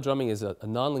think tabla drumming is a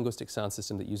non-linguistic sound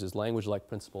system that uses language-like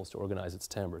principles to organize its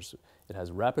timbres. It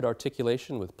has rapid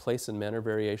articulation with place and manner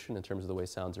variation in terms of the way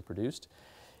sounds are produced.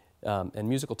 And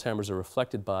musical timbres are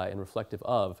reflected by and reflective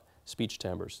of speech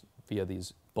timbres via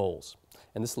these bowls.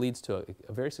 And this leads to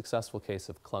a very successful case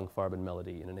of klangfarben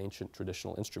melody in an ancient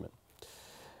traditional instrument.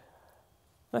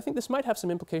 And I think this might have some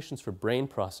implications for brain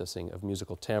processing of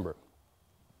musical timbre.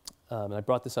 And I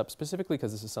brought this up specifically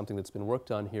because this is something that's been worked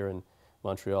on here in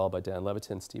Montreal by Dan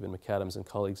Levitin, Stephen McAdams, and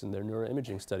colleagues in their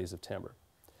neuroimaging studies of timbre.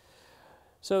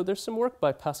 So there's some work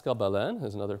by Pascal Balin,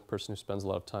 who's another person who spends a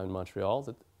lot of time in Montreal,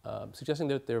 that, suggesting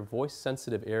that there are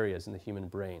voice-sensitive areas in the human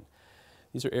brain.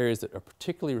 These are areas that are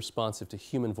particularly responsive to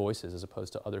human voices as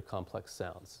opposed to other complex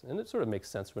sounds. And it sort of makes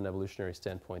sense from an evolutionary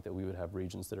standpoint that we would have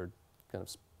regions that are kind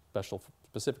of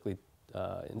specifically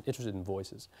interested in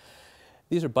voices.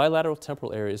 These are bilateral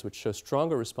temporal areas which show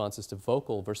stronger responses to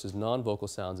vocal versus non-vocal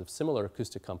sounds of similar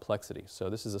acoustic complexity. So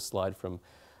this is a slide from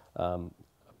a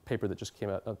paper that just came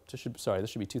out, this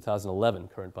should be 2011,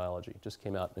 Current Biology. Just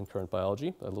came out in Current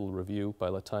Biology, a little review by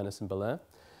Latinus and Balin,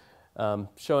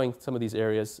 showing some of these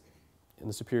areas in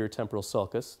the superior temporal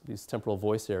sulcus, these temporal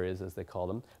voice areas as they call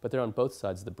them, but they're on both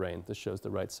sides of the brain. This shows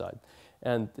the right side.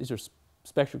 And these are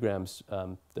spectrograms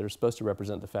that are supposed to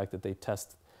represent the fact that they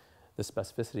test the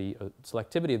specificity,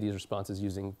 selectivity of these responses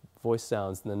using voice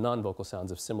sounds and the non-vocal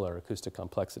sounds of similar acoustic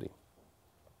complexity.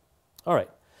 All right.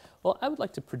 Well, I would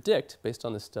like to predict, based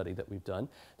on this study that we've done,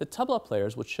 that tabla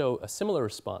players would show a similar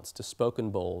response to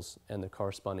spoken bowls and the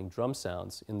corresponding drum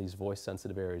sounds in these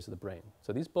voice-sensitive areas of the brain.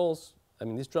 So these bowls, I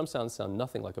mean, these drum sounds sound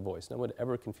nothing like a voice. No one would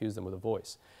ever confuse them with a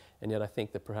voice. And yet I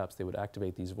think that perhaps they would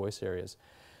activate these voice areas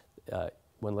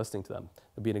when listening to them.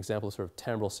 It would be an example of sort of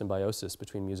timbral symbiosis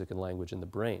between music and language in the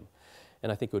brain.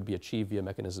 And I think it would be achieved via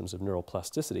mechanisms of neural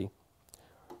plasticity,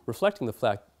 reflecting the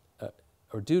fact,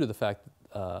 or due to the fact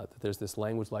that there's this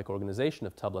language-like organization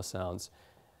of tabla sounds,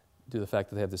 due to the fact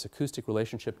that they have this acoustic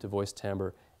relationship to voice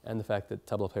timbre, and the fact that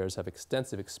tabla players have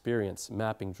extensive experience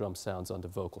mapping drum sounds onto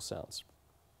vocal sounds.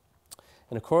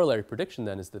 And a corollary prediction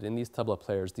then is that in these tabla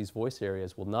players, these voice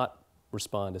areas will not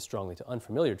respond as strongly to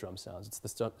unfamiliar drum sounds. It's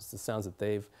the sounds that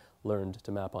they've learned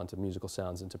to map onto musical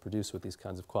sounds and to produce with these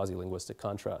kinds of quasi-linguistic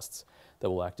contrasts that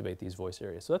will activate these voice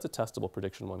areas. So that's a testable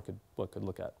prediction one could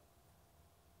look at.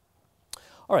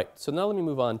 All right, so now let me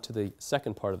move on to the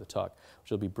second part of the talk,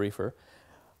 which will be briefer.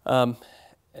 And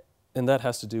that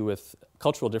has to do with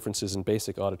cultural differences in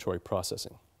basic auditory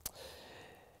processing.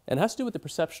 And it has to do with the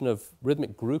perception of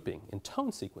rhythmic grouping in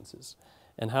tone sequences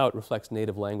and how it reflects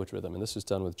native language rhythm. And this was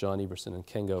done with John Everson and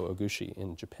Kengo Oguchi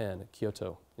in Japan, in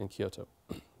Kyoto.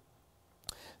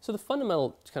 So the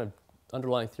fundamental kind of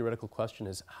underlying theoretical question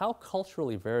is, how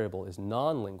culturally variable is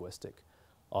non-linguistic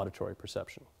auditory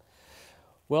perception?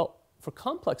 Well, for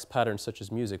complex patterns such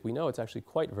as music, we know it's actually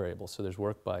quite variable. So there's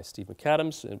work by Steve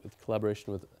McAdams in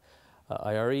collaboration with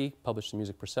IRE, published in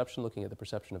Music Perception, looking at the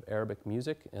perception of Arabic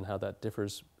music and how that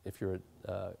differs if you're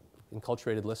an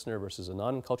enculturated listener versus a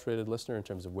non-enculturated listener in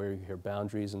terms of where you hear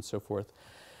boundaries and so forth.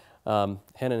 Hannon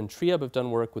and Trieb have done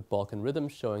work with Balkan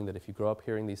rhythms, showing that if you grow up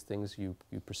hearing these things, you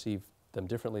perceive them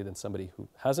differently than somebody who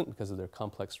hasn't because of their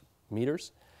complex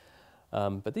meters.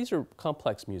 But these are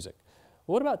complex music.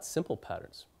 What about simple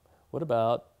patterns? What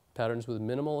about patterns with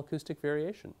minimal acoustic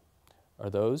variation? Are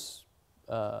those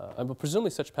presumably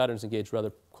such patterns engage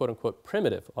rather quote-unquote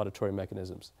primitive auditory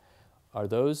mechanisms. Are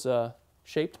those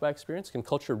shaped by experience? Can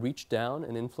culture reach down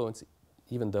and influence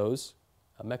even those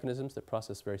mechanisms that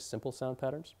process very simple sound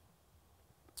patterns?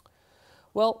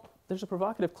 Well, there's a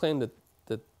provocative claim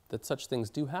that such things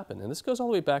do happen. And this goes all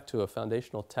the way back to a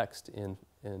foundational text in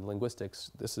linguistics.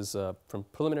 This is from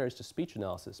Preliminaries to Speech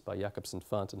Analysis by Jacobson,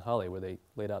 Font, and Halle, where they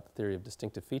laid out the theory of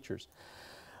distinctive features.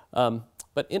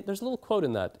 But there's a little quote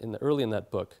early in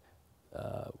that book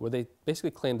where they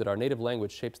basically claim that our native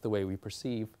language shapes the way we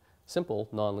perceive simple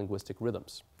non-linguistic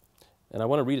rhythms. And I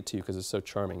want to read it to you because it's so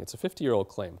charming. It's a 50-year-old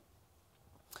claim.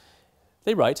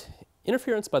 They write,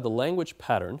 "Interference by the language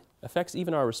pattern affects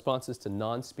even our responses to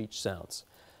non-speech sounds.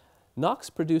 Knocks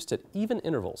produced at even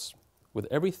intervals with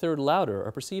every third louder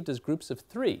are perceived as groups of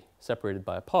three separated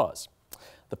by a pause.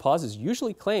 The pause is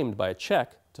usually claimed by a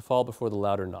Czech to fall before the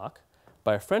louder knock,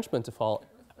 by a Frenchman to fall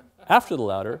after the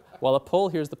louder, while a Pole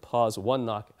hears the pause one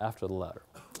knock after the louder.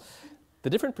 The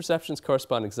different perceptions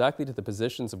correspond exactly to the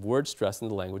positions of word stress in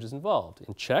the languages involved.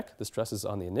 In Czech, the stress is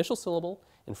on the initial syllable,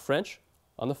 in French,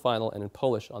 on the final, and in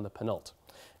Polish, on the penult."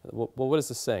 Well, what is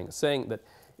this saying? It's saying that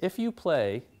if you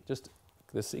play just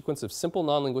the sequence of simple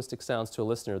non-linguistic sounds to a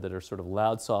listener that are sort of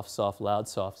loud, soft, soft, loud,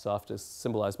 soft, soft, is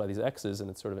symbolized by these X's,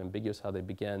 and it's sort of ambiguous how they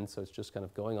begin, so it's just kind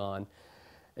of going on.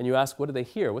 And you ask, what do they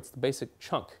hear? What's the basic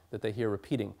chunk that they hear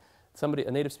repeating?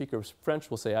 A native speaker of French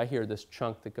will say, I hear this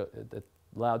chunk that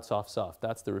loud, soft, soft.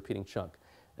 That's the repeating chunk.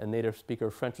 A native speaker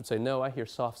of French would say, no, I hear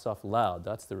soft, soft, loud.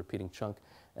 That's the repeating chunk.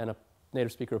 And a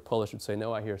native speaker of Polish would say,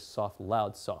 no, I hear soft,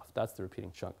 loud, soft. That's the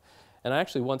repeating chunk. And I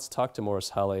actually once talked to Morris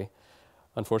Halle,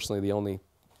 unfortunately the only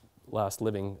last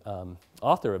living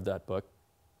author of that book,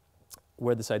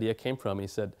 where this idea came from.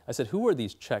 And I said, who are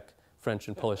these Czech, French,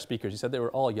 and Polish speakers? He said they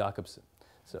were all Jacobson.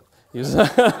 So, he was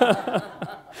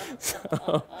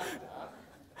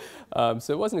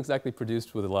so it wasn't exactly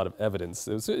produced with a lot of evidence.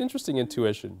 It was an interesting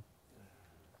intuition.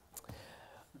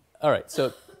 All right,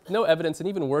 so no evidence, and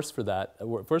even worse for that,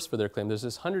 worse for their claim, there's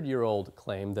this 100-year-old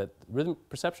claim that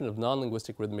perception of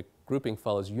non-linguistic rhythmic grouping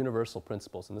follows universal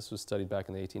principles. And this was studied back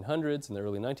in the 1800s and the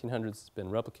early 1900s. It's been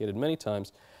replicated many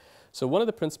times. So one of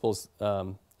the principles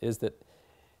is that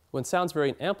when sounds vary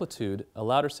in amplitude, a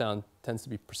louder sound tends to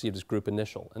be perceived as group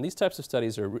initial. And these types of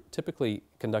studies are typically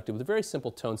conducted with very simple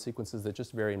tone sequences that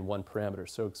just vary in one parameter.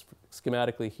 So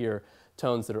schematically here,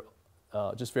 tones that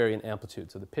are just vary in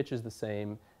amplitude. So the pitch is the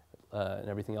same and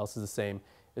everything else is the same.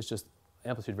 It's just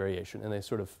amplitude variation. And they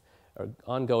sort of are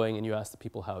ongoing, and you ask the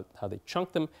people how they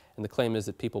chunk them. And the claim is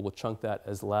that people will chunk that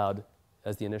as loud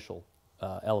as the initial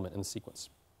element in the sequence.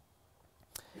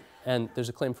 And there's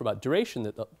a claim about duration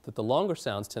that the longer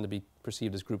sounds tend to be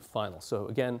perceived as group final. So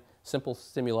again, simple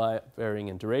stimuli varying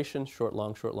in duration, short,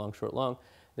 long, short, long, short, long.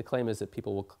 The claim is that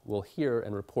people will hear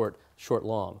and report short,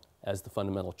 long as the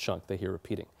fundamental chunk they hear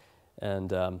repeating.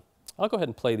 And I'll go ahead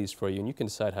and play these for you, and you can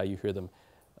decide how you hear them.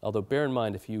 Although bear in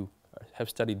mind, if you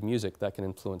have studied music, that can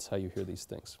influence how you hear these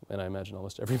things. And I imagine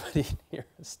almost everybody here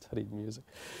has studied music.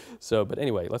 So, but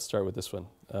anyway, let's start with this one.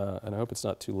 And I hope it's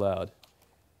not too loud.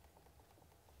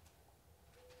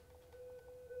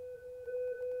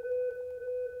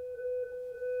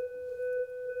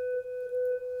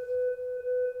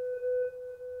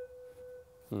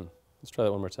 Let's try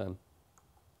that one more time.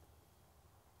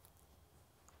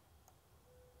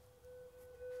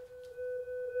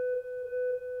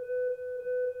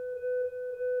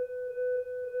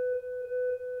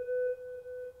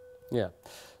 Yeah.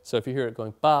 So if you hear it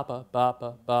going ba-ba,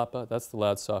 ba-ba, ba-ba, that's the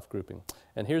loud, soft grouping.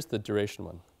 And here's the duration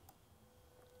one.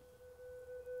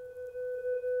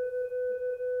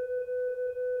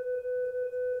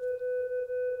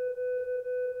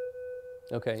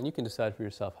 Okay, and you can decide for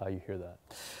yourself how you hear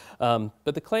that.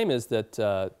 But the claim is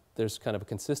that there's kind of a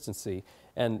consistency,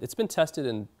 and it's been tested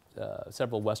in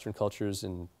several Western cultures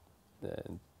in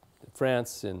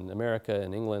France, in America,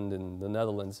 in England, in the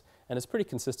Netherlands, and it's pretty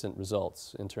consistent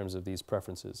results in terms of these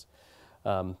preferences.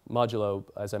 Modulo,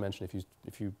 as I mentioned,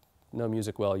 if you know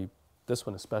music well, this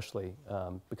one especially,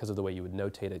 because of the way you would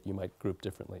notate it, you might group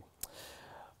differently.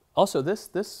 Also,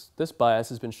 this bias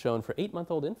has been shown for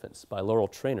 8-month-old infants by Laurel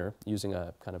Trainer using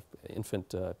a kind of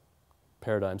infant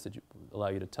paradigms that allow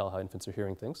you to tell how infants are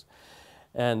hearing things.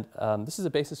 And this is a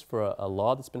basis for a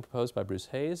law that's been proposed by Bruce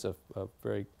Hayes, a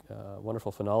very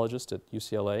wonderful phonologist at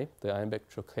UCLA, the iambic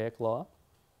trochaic law.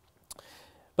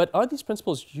 But are these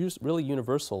principles really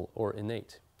universal or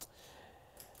innate?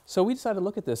 So we decided to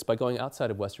look at this by going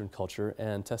outside of Western culture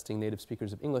and testing native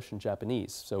speakers of English and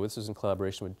Japanese. So this was in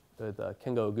collaboration with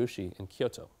Kengo Oguchi in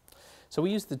Kyoto. So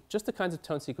we used just the kinds of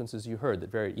tone sequences you heard that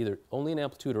vary either only in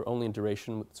amplitude or only in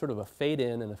duration, with sort of a fade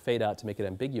in and a fade out to make it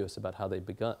ambiguous about how they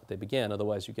began.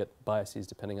 Otherwise, you get biases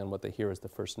depending on what they hear as the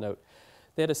first note.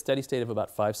 They had a steady state of about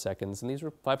 5 seconds, and these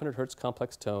were 500 hertz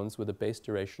complex tones with a base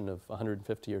duration of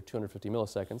 150 or 250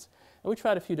 milliseconds. And we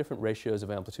tried a few different ratios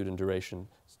of amplitude and duration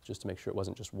just to make sure it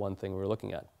wasn't just one thing we were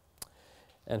looking at.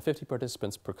 And 50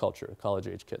 participants per culture,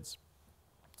 college-age kids.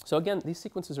 So again, these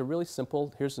sequences are really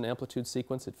simple. Here's an amplitude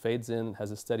sequence. It fades in,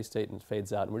 has a steady state, and it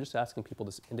fades out. And we're just asking people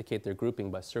to indicate their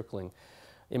grouping by circling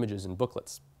images in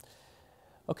booklets.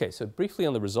 Okay, so briefly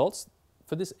on the results.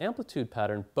 For this amplitude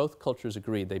pattern, both cultures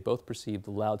agreed. They both perceived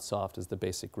the loud, soft as the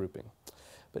basic grouping.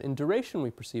 But in duration, we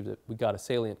perceived that we got a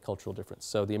salient cultural difference.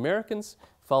 So the Americans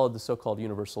followed the so-called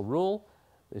universal rule.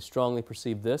 They strongly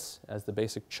perceived this as the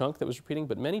basic chunk that was repeating.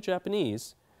 But many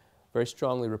Japanese very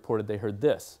strongly reported they heard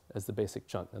this as the basic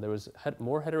chunk. Now, there was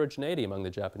more heterogeneity among the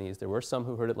Japanese. There were some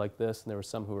who heard it like this, and there were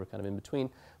some who were kind of in between.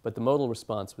 But the modal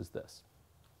response was this,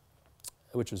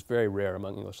 which was very rare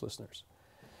among English listeners.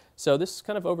 So this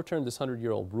kind of overturned this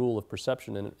 100-year-old rule of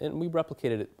perception, and we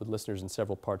replicated it with listeners in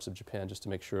several parts of Japan just to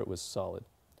make sure it was solid.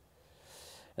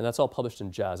 And that's all published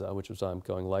in JAZA, which was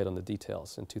going light on the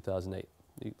details in 2008.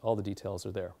 All the details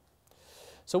are there.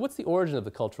 So what's the origin of the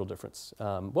cultural difference?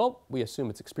 Well, we assume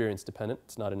it's experience dependent.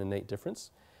 It's not an innate difference.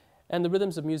 And the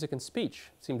rhythms of music and speech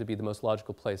seem to be the most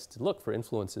logical place to look for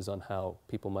influences on how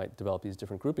people might develop these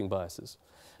different grouping biases.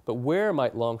 But where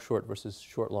might long-short versus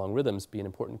short-long rhythms be an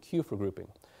important cue for grouping?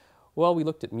 Well, we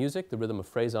looked at music, the rhythm of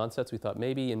phrase onsets. We thought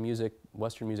maybe in music,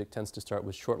 Western music tends to start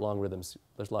with short-long rhythms.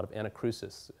 There's a lot of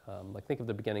anacrusis. Like think of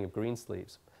the beginning of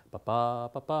Greensleeves. Ba-ba,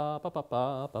 ba-ba,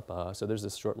 ba-ba, ba-ba. So there's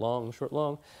this short-long,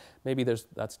 short-long. Maybe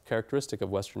that's characteristic of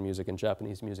Western music, and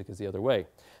Japanese music is the other way.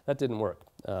 That didn't work.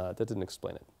 That didn't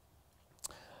explain it.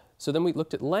 So then we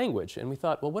looked at language, and we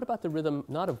thought, well, what about the rhythm,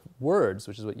 not of words,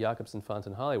 which is what Jacobson, Font,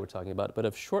 and Halle were talking about, but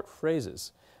of short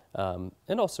phrases, and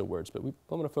also words, but I'm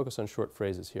going to focus on short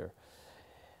phrases here.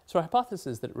 So our hypothesis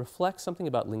is that it reflects something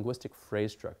about linguistic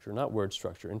phrase structure, not word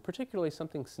structure, and particularly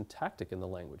something syntactic in the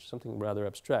language, something rather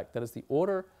abstract. That is the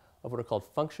order of what are called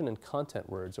function and content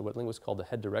words, or what linguists call the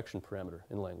head direction parameter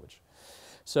in language.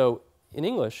 So in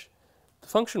English, the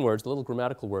function words, the little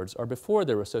grammatical words, are before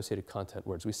their associated content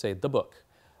words. We say the book,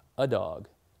 a dog,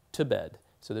 to bed.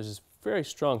 So there's this very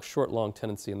strong short-long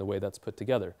tendency in the way that's put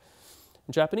together.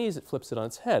 In Japanese, it flips it on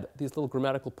its head. These little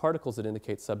grammatical particles that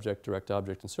indicate subject, direct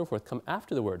object, and so forth come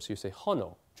after the word. So you say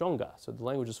hono, jonga. So the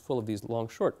language is full of these long,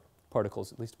 short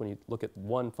particles, at least when you look at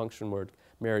one function word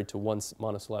married to one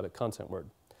monosyllabic content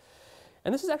word.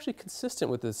 And this is actually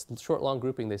consistent with this short-long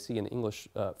grouping they see in English,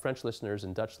 French listeners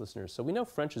and Dutch listeners. So we know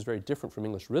French is very different from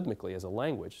English rhythmically as a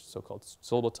language, so-called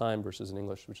syllable time versus in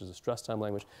English, which is a stress time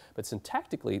language. But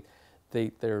syntactically,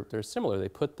 they're similar. They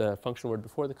put the function word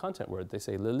before the content word. They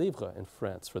say le livre in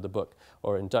France for the book,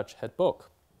 or in Dutch, het boek.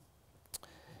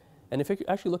 And if you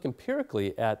actually look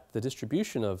empirically at the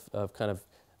distribution of kind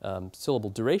of syllable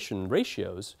duration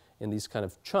ratios in these kind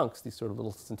of chunks, these sort of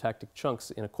little syntactic chunks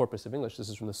in a corpus of English, this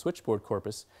is from the switchboard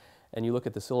corpus, and you look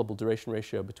at the syllable duration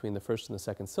ratio between the first and the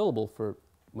second syllable for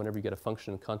whenever you get a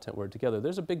function and content word together,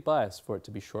 there's a big bias for it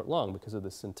to be short-long because of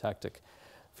this syntactic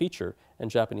feature, and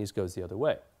Japanese goes the other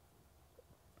way.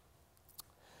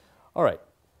 All right,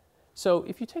 so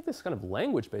if you take this kind of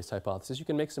language-based hypothesis, you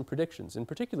can make some predictions. In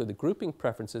particular, the grouping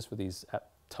preferences for these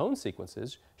tone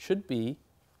sequences should be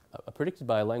predicted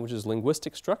by a language's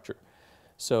linguistic structure.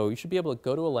 So you should be able to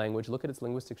go to a language, look at its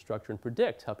linguistic structure, and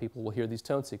predict how people will hear these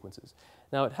tone sequences.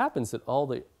 Now it happens that all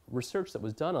the research that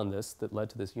was done on this that led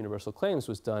to this universal claims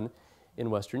was done in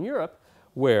Western Europe,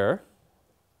 where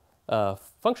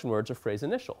function words are phrase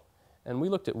initial. And we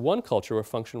looked at one culture where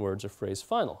function words are phrase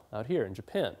final, out here in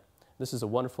Japan. This is a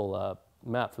wonderful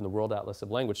map from the World Atlas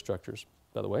of Language Structures,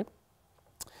 by the way.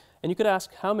 And you could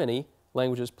ask how many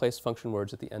languages place function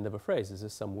words at the end of a phrase. Is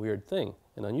this some weird thing,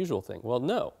 an unusual thing? Well,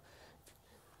 no.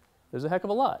 There's a heck of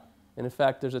a lot. And in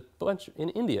fact, there's a bunch in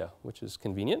India, which is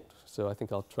convenient. So I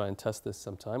think I'll try and test this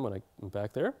sometime when I'm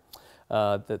back there,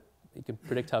 that you can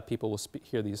predict how people will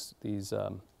hear these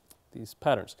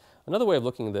patterns. Another way of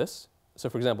looking at this, so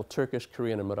for example, Turkish,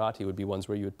 Korean, and Marathi would be ones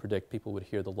where you would predict people would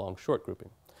hear the long-short grouping.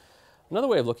 Another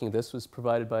way of looking at this was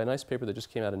provided by a nice paper that just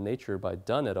came out in Nature by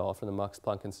Dunn et al. From the Max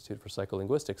Planck Institute for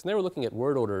Psycholinguistics. And they were looking at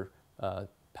word order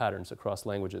patterns across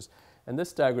languages. And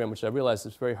this diagram, which I realize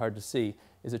is very hard to see,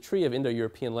 is a tree of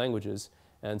Indo-European languages.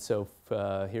 And so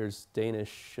here's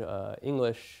Danish,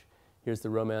 English, here's the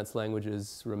Romance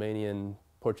languages, Romanian,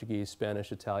 Portuguese,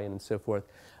 Spanish, Italian, and so forth.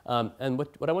 And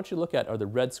what I want you to look at are the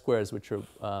red squares, which are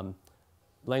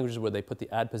languages where they put the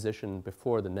adposition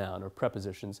before the noun, or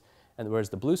prepositions, and whereas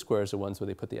the blue squares are ones where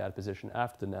they put the adposition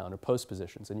after the noun, or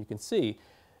postpositions. And you can see,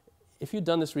 if you'd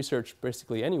done this research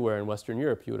basically anywhere in Western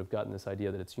Europe, you would have gotten this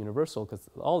idea that it's universal, because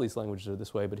all these languages are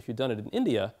this way. But if you'd done it in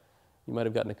India, you might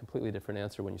have gotten a completely different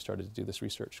answer when you started to do this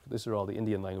research. These are all the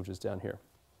Indian languages down here.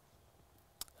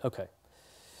 Okay.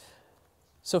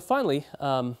 So finally,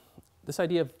 this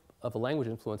idea of a language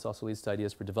influence also leads to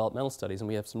ideas for developmental studies, and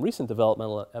we have some recent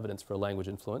developmental evidence for a language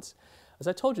influence. As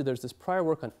I told you, there's this prior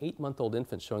work on 8-month-old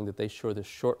infants showing that they show this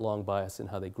short-long bias in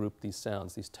how they group these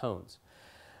sounds, these tones.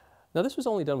 Now, this was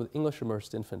only done with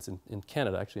English-immersed infants in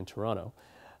Canada, actually in Toronto,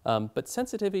 but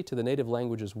sensitivity to the native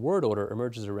language's word order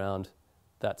emerges around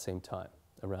that same time,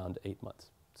 around 8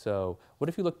 months. So what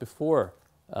if you look before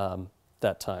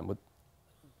that time,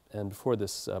 and before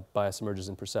this bias emerges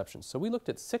in perception? So we looked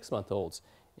at 6-month-olds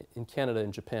in Canada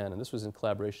and Japan, and this was in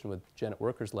collaboration with Janet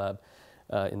Worker's lab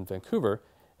in Vancouver,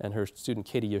 and her student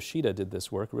Katie Yoshida did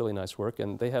this work, really nice work,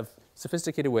 and they have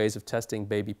sophisticated ways of testing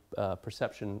baby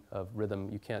perception of rhythm.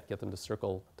 You can't get them to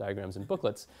circle diagrams in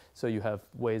booklets, so you have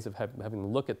ways of having them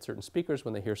look at certain speakers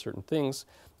when they hear certain things.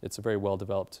 It's a very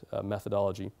well-developed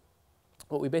methodology.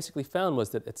 What we basically found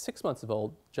was that at 6 months of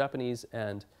old, Japanese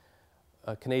and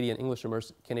Canadian,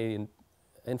 English-immersed Canadian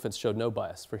infants showed no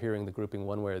bias for hearing the grouping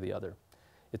one way or the other.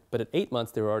 But at 8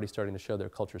 months, they were already starting to show their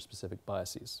culture-specific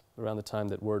biases around the time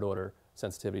that word order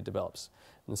sensitivity develops.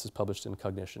 And this is published in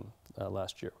Cognition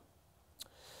last year.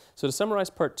 So to summarize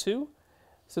part 2,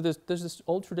 so there's this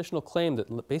old traditional claim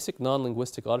that basic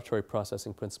non-linguistic auditory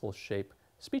processing principles shape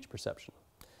speech perception.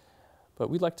 But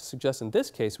we'd like to suggest in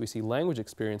this case, we see language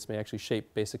experience may actually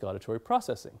shape basic auditory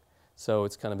processing. So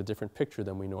it's kind of a different picture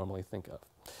than we normally think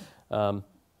of.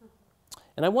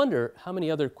 And I wonder how many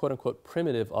other quote-unquote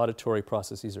primitive auditory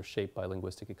processes are shaped by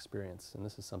linguistic experience. And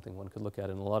this is something one could look at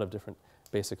in a lot of different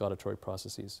basic auditory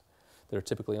processes that are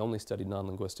typically only studied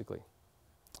non-linguistically.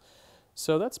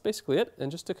 So that's basically it. And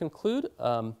just to conclude,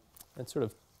 and sort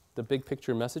of the big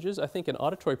picture messages, I think in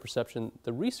auditory perception,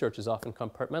 the research is often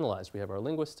compartmentalized. We have our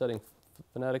linguists studying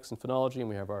phonetics and phonology, and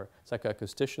we have our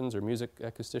psychoacousticians or music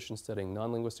acousticians studying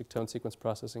non-linguistic tone sequence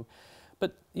processing.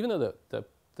 But even though the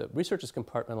research is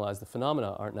compartmentalized, the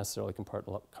phenomena aren't necessarily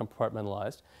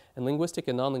compartmentalized, and linguistic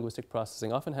and non-linguistic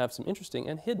processing often have some interesting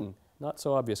and hidden, not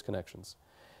so obvious connections.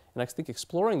 And I think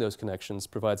exploring those connections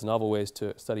provides novel ways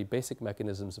to study basic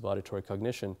mechanisms of auditory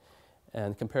cognition,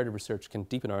 and comparative research can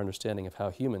deepen our understanding of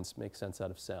how humans make sense out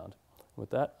of sound.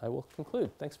 With that, I will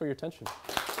conclude. Thanks for your attention.